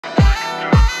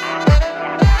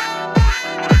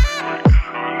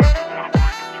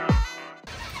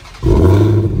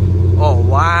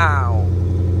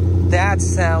That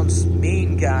sounds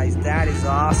mean, guys. That is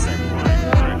awesome.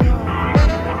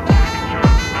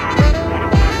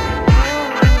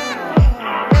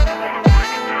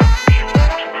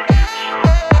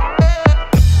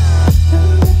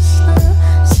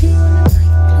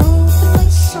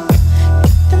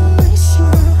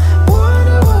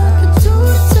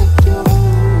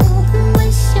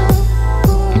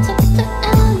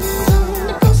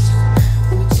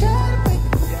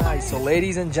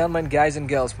 Ladies and gentlemen, guys and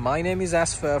girls, my name is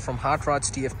Asfer from Hot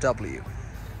Rods TFW,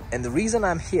 and the reason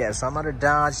I'm here, so I'm at a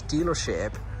Dodge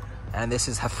dealership, and this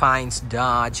is Hafein's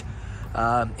Dodge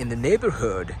in the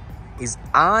neighborhood, is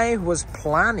I was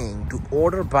planning to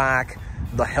order back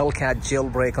the Hellcat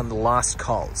Jailbreak on the last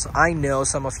call. So I know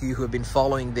some of you who have been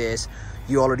following this,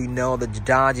 you already know that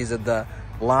Dodge is at the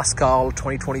last call.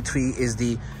 2023 is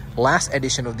the last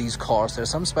edition of these cars. There are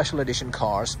some special edition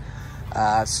cars.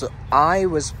 So I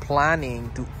was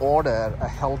planning to order a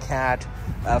Hellcat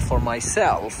for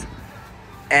myself,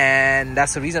 and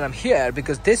that's the reason I'm here,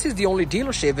 because this is the only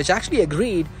dealership which actually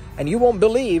agreed, and you won't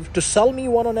believe, to sell me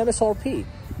one on MSRP.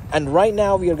 And right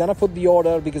now we are gonna put the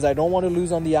order because I don't want to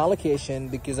lose on the allocation,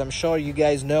 because I'm sure you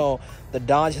guys know that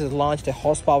Dodge has launched a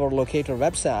horsepower locator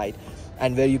website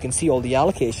and where you can see all the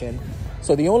allocation.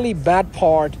 So the only bad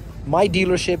part, my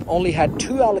dealership only had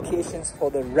 2 allocations for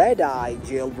the red eye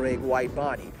Jailbreak white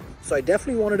body. So I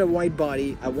definitely wanted a white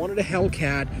body, I wanted a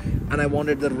Hellcat, and I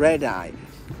wanted the red eye.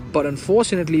 But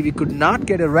unfortunately we could not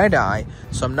get a red eye,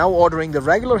 so I'm now ordering the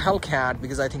regular Hellcat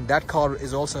because I think that car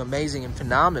is also amazing and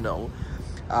phenomenal.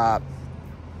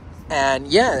 And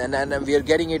yeah, and we are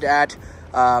getting it at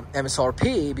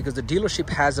MSRP because the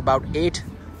dealership has about 8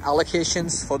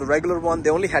 allocations for the regular one. They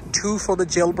only had 2 for the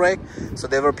Jailbreak, so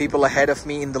there were people ahead of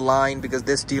me in the line because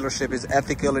this dealership is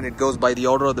ethical and it goes by the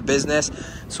order of the business,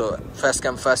 so first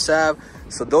come first serve.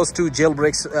 So those 2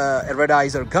 Jailbreaks red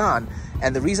eyes are gone,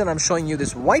 and the reason I'm showing you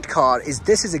this white car is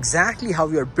this is exactly how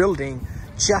we are building,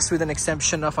 just with an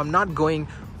exception of I'm not going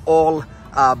all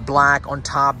black on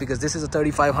top, because this is a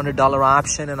 $3,500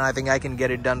 option and I think I can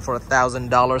get it done for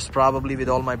 $1,000 probably with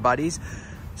all my buddies.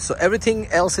 So everything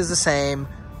else is the same,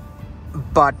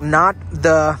 but not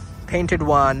the painted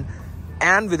one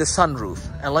and with a sunroof.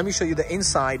 And let me show you the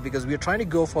inside, because we are trying to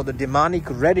go for the demonic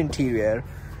red interior.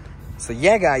 So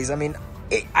yeah guys, I mean,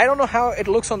 I don't know how it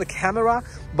looks on the camera,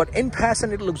 but in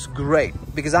person it looks great,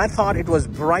 because I thought it was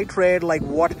bright red like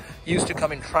what used to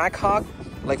come in Trackhawk,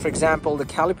 like for example the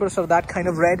calipers are that kind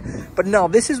of red, but no,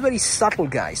 this is very subtle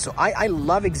guys. So I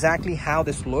love exactly how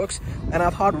this looks, and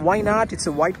I thought why not, it's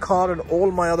a white car and all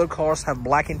my other cars have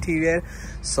black interior,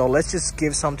 so let's just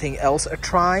give something else a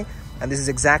try. And this is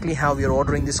exactly how we are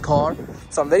ordering this car.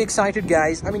 So I'm very excited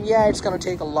guys. I mean, yeah, it's gonna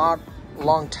take a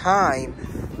long time,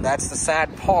 that's the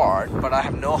sad part, but I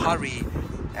have no hurry,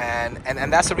 and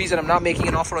that's the reason I'm not making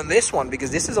an offer on this one,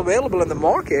 because this is available in the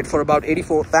market for about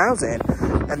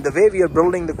 $84,000, and the way we are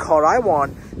building the car I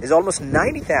want is almost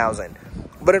 $90,000.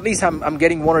 But at least I'm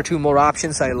getting 1 or 2 more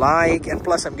options I like, and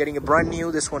plus I'm getting a brand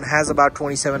new. This one has about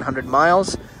 2,700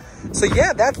 miles. So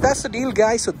yeah, that's the deal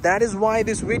guys. So that is why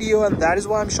this video, and that is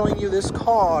why I'm showing you this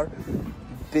car,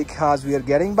 because we are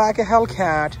getting back a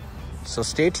Hellcat. So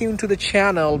stay tuned to the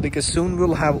channel, because soon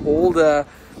we'll have all the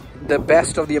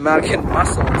best of the American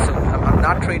muscle. So I'm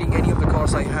not trading any of the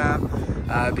cars I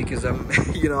have because I'm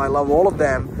you know, I love all of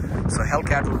them. So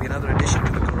Hellcat will be another addition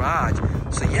to the garage.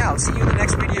 So yeah, I'll see you in the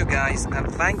next video guys,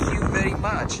 and thank you very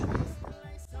much.